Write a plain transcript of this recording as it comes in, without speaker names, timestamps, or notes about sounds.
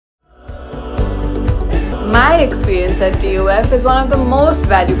My experience at TUF is one of the most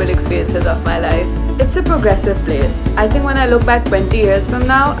valuable experiences of my life. It's a progressive place. I think when I look back 20 years from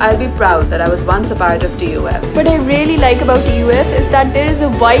now, I'll be proud that I was once a part of TUF. What I really like about TUF is that there is a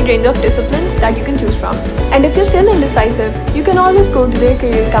wide range of disciplines that you can choose from. And if you're still indecisive, you can always go to their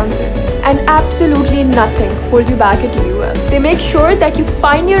career counselors. And absolutely nothing holds you back at TUF. They make sure that you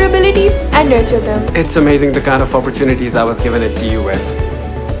find your abilities and nurture them. It's amazing the kind of opportunities I was given at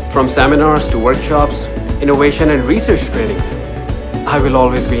TUF. From seminars to workshops, innovation and research trainings. I will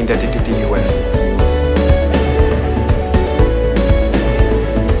always be indebted to TUF.